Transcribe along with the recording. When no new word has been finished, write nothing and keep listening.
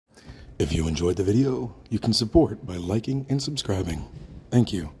If you enjoyed the video, you can support by liking and subscribing.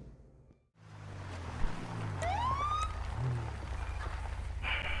 Thank you.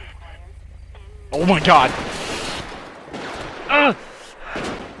 Oh my god!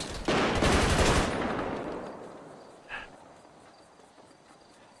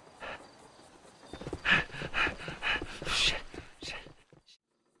 Shit.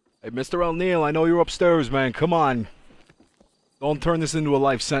 Hey, Mr. O'Neill, I know you're upstairs, man. Come on. Don't turn this into a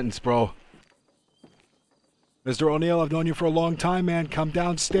life sentence, bro. Mr. O'Neill, I've known you for a long time, man. Come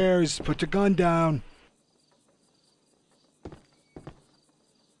downstairs. Put your gun down.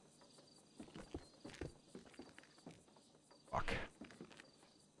 Fuck.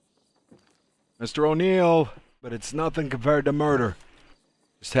 Mr. O'Neill, but it's nothing compared to murder.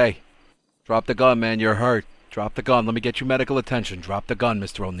 Just, hey, drop the gun, man. You're hurt. Drop the gun. Let me get you medical attention. Drop the gun,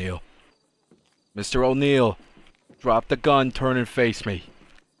 Mr. O'Neill. Mr. O'Neill, drop the gun. Turn and face me.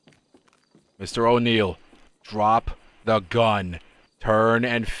 Mr. O'Neill, drop the gun. Turn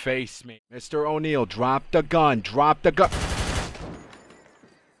and face me. Mr. O'Neill, drop the gun. Drop the gun.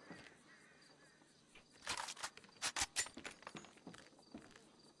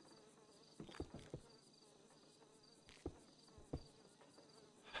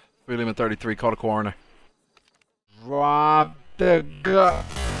 Freeman 33, call the coroner. Drop the gun.